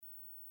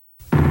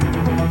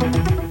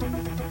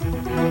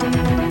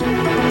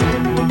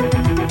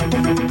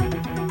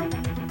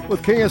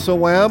With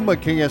KSOM,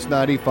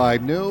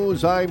 KS95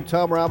 News, I'm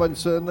Tom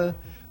Robinson.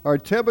 Our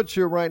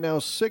temperature right now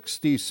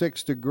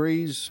 66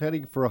 degrees,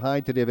 heading for a high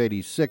today of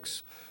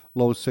 86,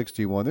 low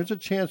 61. There's a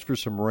chance for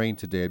some rain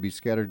today. It'd be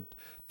scattered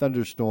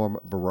thunderstorm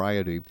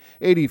variety.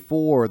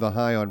 84 the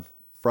high on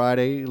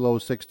Friday, low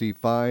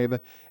 65.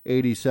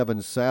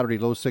 87 Saturday,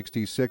 low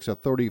 66, a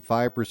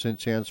 35%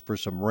 chance for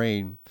some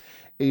rain.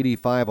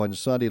 85 on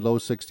Sunday, low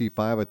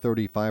 65, a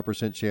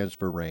 35% chance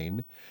for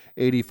rain.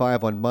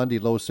 85 on Monday,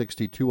 low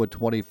 62, a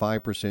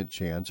 25%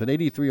 chance. And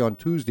 83 on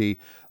Tuesday,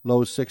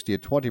 low 60, a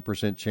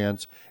 20%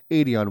 chance.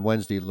 80 on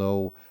Wednesday,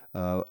 low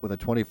with a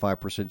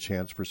 25%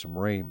 chance for some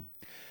rain.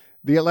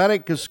 The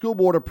Atlantic School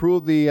Board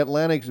approved the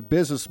Atlantic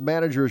Business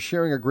Manager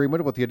Sharing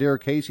Agreement with the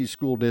Adair-Casey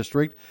School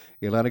District.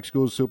 The Atlantic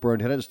School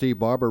Superintendent Steve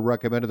Barber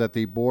recommended that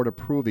the board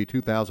approve the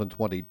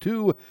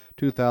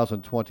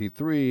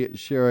 2022-2023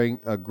 sharing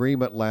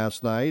agreement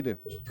last night. I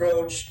was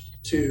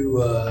approached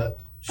to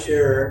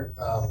share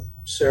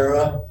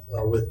Sarah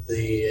with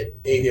the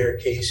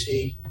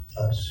Adair-Casey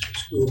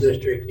School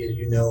District. As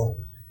you know,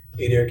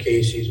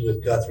 Adair-Casey's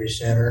with Guthrie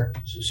Center.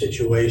 It's a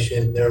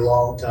situation, their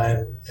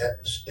longtime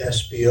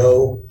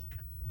SBO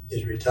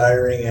is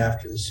retiring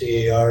after the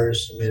CAR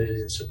is submitted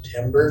in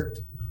September.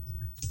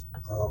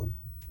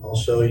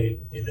 Also, you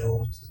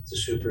know, the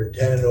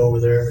superintendent over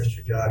there,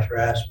 Mr. Josh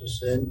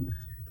Rasmussen,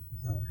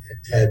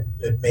 had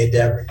made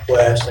that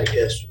request. I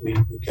guess we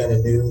kind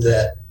of knew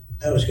that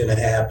was going to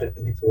happen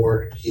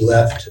before he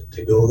left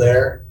to go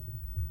there.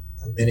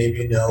 Many of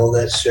you know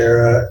that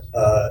Sarah,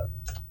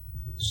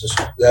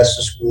 that's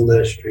the school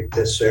district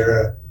that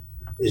Sarah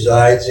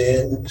resides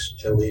in,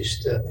 at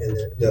least in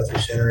the Guthrie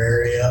Center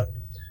area.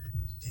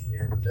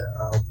 And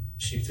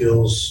she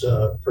feels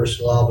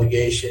personal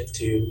obligation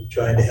to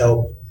trying to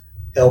help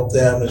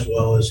them, as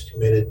well as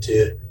committed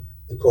to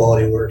the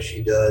quality work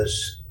she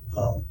does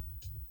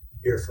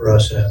here for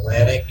us in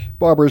Atlantic.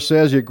 Barber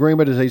says the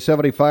agreement is a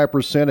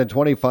 75% and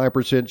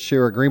 25%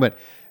 share agreement.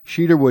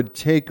 Sheeter would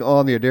take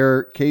on the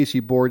Adair-Casey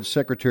Board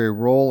Secretary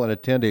role and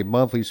attend a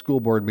monthly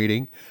school board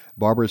meeting.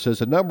 Barber says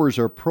the numbers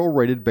are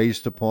prorated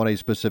based upon a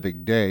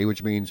specific day,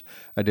 which means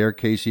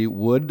Adair-Casey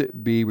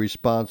would be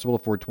responsible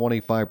for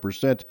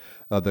 25%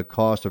 of the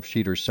cost of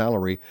Sheeter's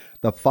salary.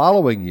 The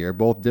following year,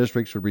 both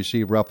districts would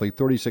receive roughly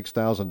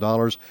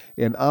 $36,000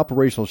 in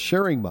operational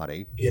sharing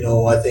money. You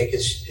know, I think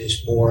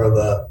it's more of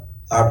a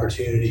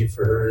opportunity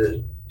for her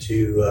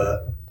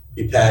to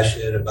be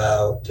passionate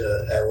about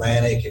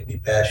Atlantic and be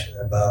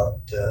passionate about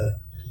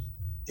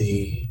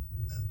the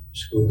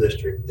school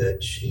district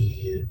that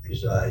she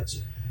resides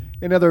in.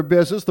 In other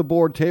business, the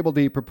board tabled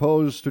the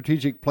proposed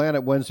strategic plan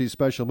at Wednesday's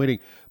special meeting.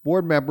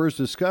 Board members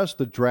discussed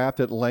the draft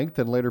at length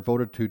and later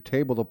voted to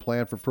table the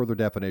plan for further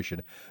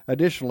definition.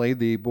 Additionally,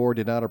 the board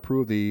did not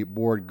approve the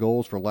board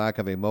goals for lack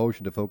of a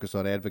motion to focus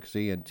on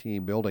advocacy and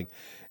team building.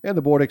 And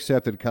the board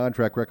accepted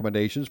contract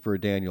recommendations for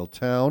Daniel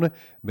Town,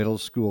 middle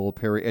school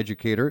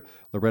paraeducator,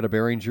 Loretta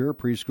Behringer,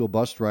 preschool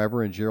bus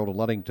driver, and Gerald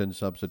Ludington,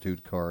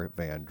 substitute car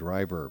van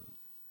driver.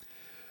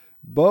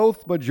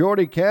 Both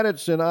majority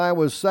candidates in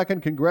Iowa's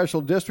 2nd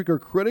Congressional District are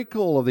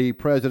critical of the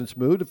president's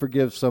move to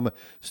forgive some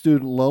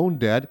student loan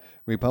debt.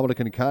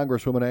 Republican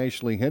Congresswoman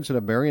Ashley Hinson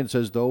of Marion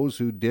says those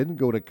who didn't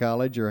go to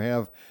college or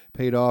have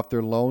paid off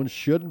their loans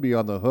shouldn't be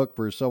on the hook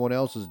for someone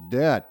else's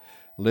debt.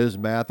 Liz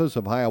Mathis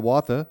of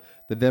Hiawatha,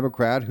 the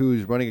Democrat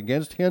who's running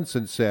against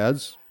Hinson,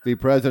 says the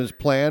president's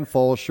plan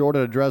falls short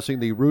of addressing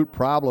the root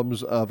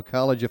problems of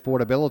college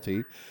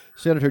affordability.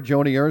 Senator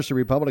Joni Ernst, a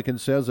Republican,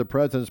 says the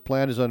president's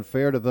plan is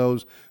unfair to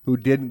those who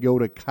didn't go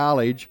to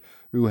college,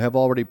 who have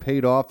already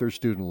paid off their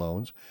student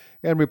loans.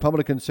 And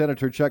Republican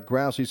Senator Chuck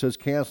Grassley says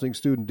canceling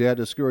student debt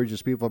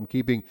discourages people from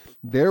keeping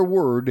their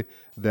word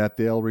that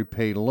they'll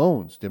repay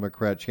loans.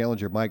 Democrat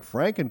challenger Mike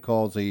Franken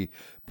calls the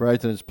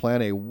president's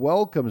plan a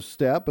welcome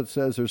step, but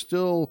says there's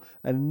still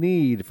a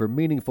need for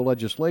meaningful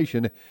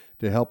legislation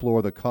to help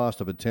lower the cost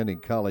of attending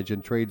college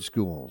and trade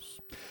schools.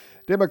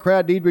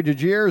 Democrat Deidre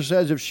DeGear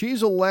says if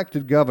she's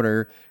elected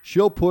governor,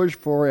 she'll push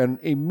for an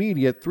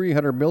immediate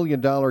 $300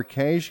 million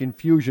cash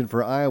infusion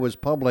for Iowa's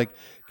public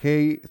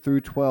K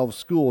through 12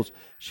 schools.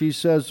 She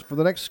says for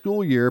the next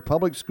school year,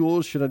 public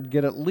schools should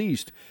get at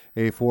least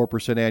a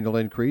 4% annual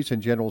increase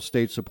in general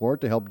state support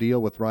to help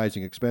deal with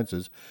rising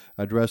expenses,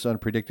 address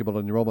unpredictable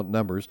enrollment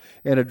numbers,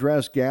 and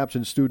address gaps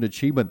in student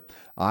achievement.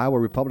 Iowa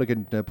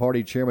Republican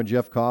Party Chairman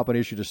Jeff Coffin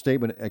issued a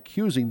statement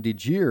accusing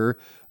DeGear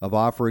of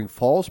offering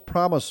false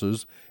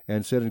promises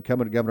and said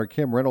incumbent Governor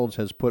Kim Reynolds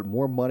has put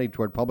more money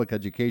toward public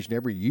education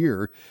every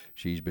year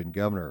she's been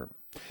governor.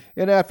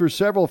 And after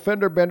several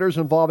fender benders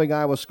involving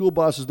Iowa school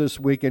buses this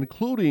week,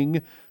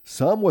 including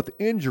some with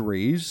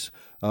injuries,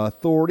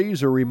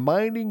 authorities are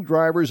reminding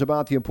drivers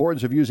about the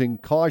importance of using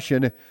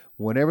caution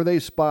whenever they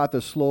spot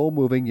the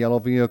slow-moving yellow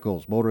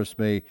vehicles. Motorists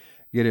may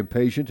get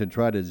impatient and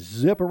try to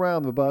zip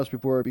around the bus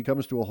before it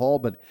comes to a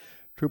halt, but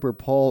Trooper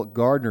Paul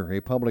Gardner,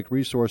 a public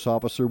resource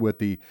officer with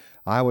the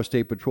Iowa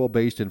State Patrol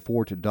based in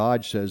Fort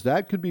Dodge, says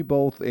that could be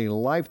both a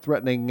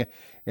life-threatening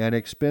and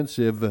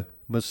expensive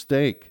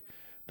mistake.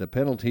 The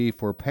penalty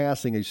for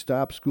passing a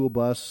stopped school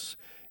bus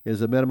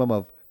is a minimum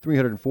of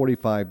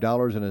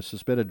 $345, and a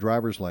suspended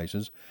driver's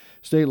license.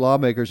 State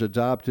lawmakers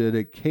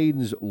adopted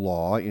Caden's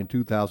Law in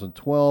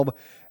 2012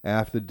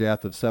 after the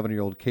death of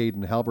 7-year-old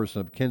Caden Halverson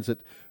of Kensett,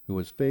 who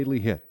was fatally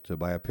hit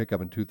by a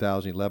pickup in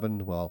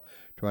 2011 while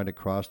trying to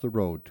cross the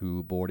road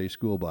to board a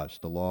school bus.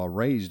 The law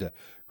raised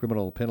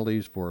criminal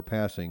penalties for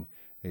passing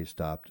a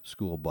stopped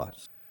school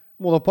bus.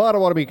 Well, the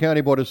Pottawatomie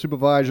County Board of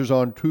Supervisors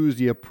on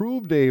Tuesday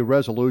approved a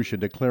resolution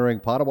declaring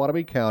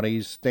Pottawatomie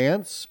County's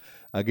stance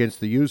against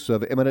the use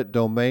of eminent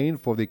domain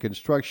for the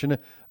construction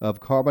of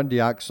carbon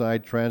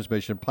dioxide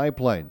transmission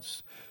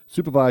pipelines.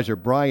 Supervisor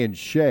Brian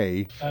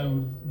Shea.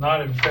 I'm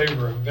not in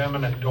favor of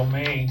eminent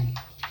domain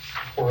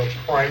for a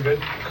private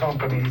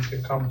company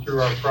to come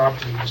through our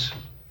properties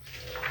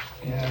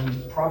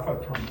and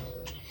profit from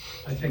it.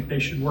 I think they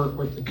should work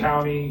with the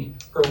county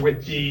or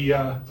with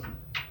the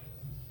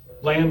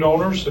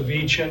landowners of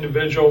each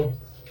individual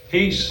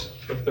piece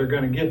if they're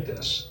going to get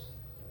this.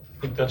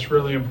 I think that's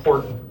really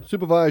important.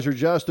 Supervisor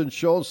Justin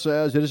Schultz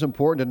says it is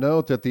important to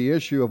note that the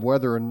issue of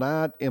whether or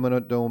not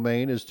eminent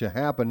domain is to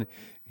happen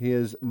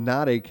is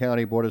not a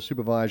county board of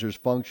supervisors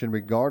function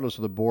regardless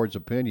of the board's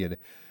opinion.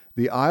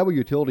 The Iowa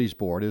Utilities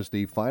Board is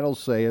the final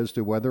say as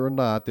to whether or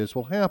not this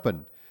will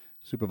happen.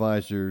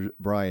 Supervisor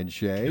Brian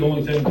Shea. The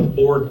only thing the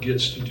board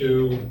gets to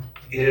do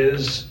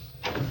is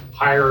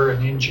hire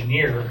an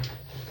engineer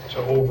to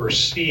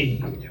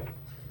oversee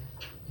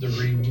the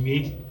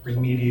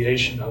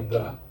remediation of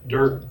the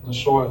dirt and the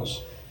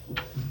soils.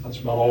 That's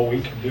about all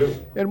we can do.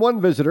 And one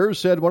visitor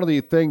said one of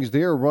the things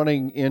they're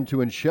running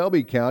into in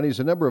Shelby County is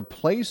a number of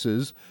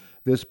places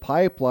this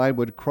pipeline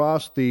would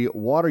cross the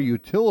water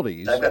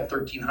utilities. I've got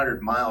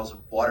 1,300 miles of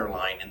water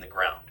line in the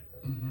ground.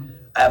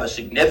 I have a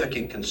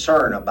significant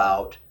concern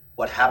about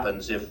what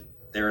happens if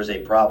there is a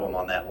problem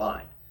on that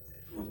line,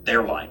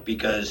 their line,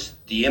 because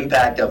the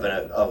impact of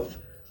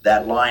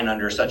that line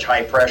under such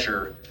high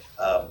pressure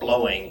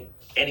blowing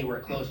anywhere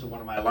close to one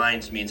of my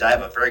lines means I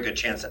have a very good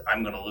chance that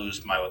I'm going to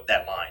lose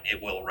that line.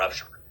 It will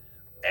rupture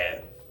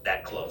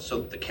that close.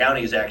 So the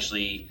county is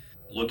actually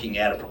looking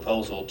at a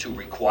proposal to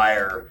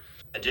require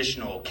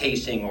additional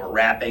casing or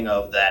wrapping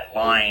of that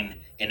line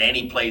in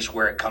any place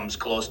where it comes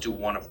close to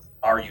one of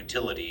our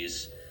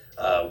utilities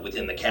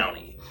within the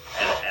county.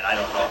 And I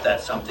don't know if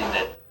that's something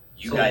that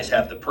you guys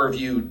have the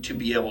purview to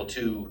be able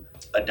to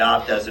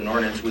adopt as an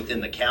ordinance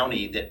within the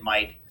county that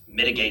might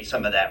mitigate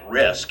some of that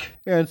risk.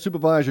 And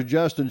Supervisor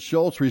Justin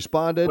Schultz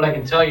responded. What I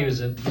can tell you is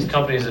that these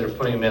companies that are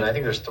putting them in, I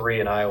think there's 3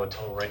 in Iowa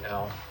total right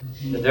now,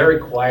 that they're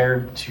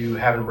required to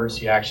have an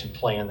emergency action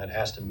plan that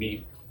has to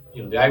meet,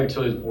 the Iowa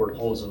Utilities Board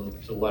holds them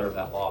to the letter of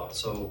that law.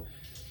 So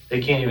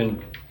they can't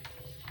even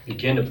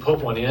begin to put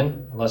one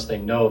in unless they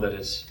know that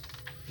it's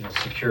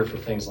secure for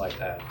things like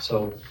that.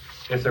 So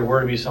if there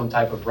were to be some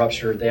type of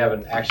rupture, they have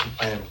an action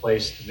plan in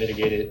place to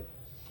mitigate it.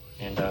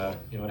 And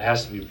it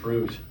has to be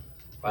approved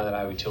by that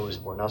Iowa Utilities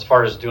Board. Now, as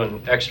far as doing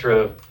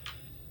extra,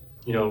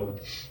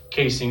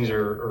 casings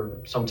or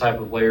some type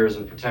of layers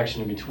of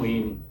protection in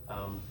between,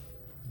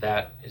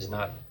 that is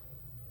not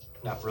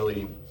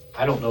really,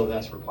 I don't know if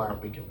that's a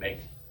requirement we can make.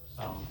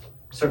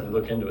 Certainly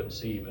look into it and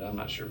see, but I'm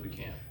not sure we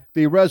can.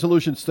 The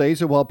resolution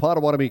states that while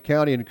Pottawatomie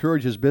County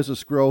encourages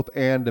business growth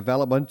and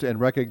development and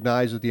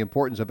recognizes the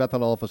importance of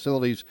ethanol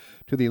facilities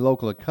to the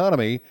local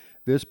economy,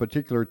 this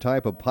particular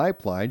type of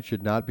pipeline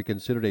should not be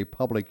considered a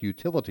public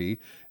utility.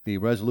 The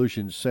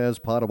resolution says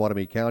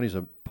Pottawatomie County is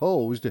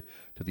opposed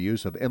to the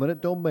use of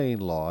eminent domain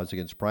laws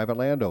against private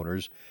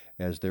landowners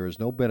as there is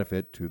no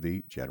benefit to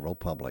the general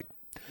public.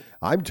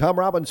 I'm Tom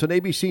Robinson.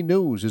 ABC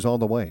News is on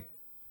the way.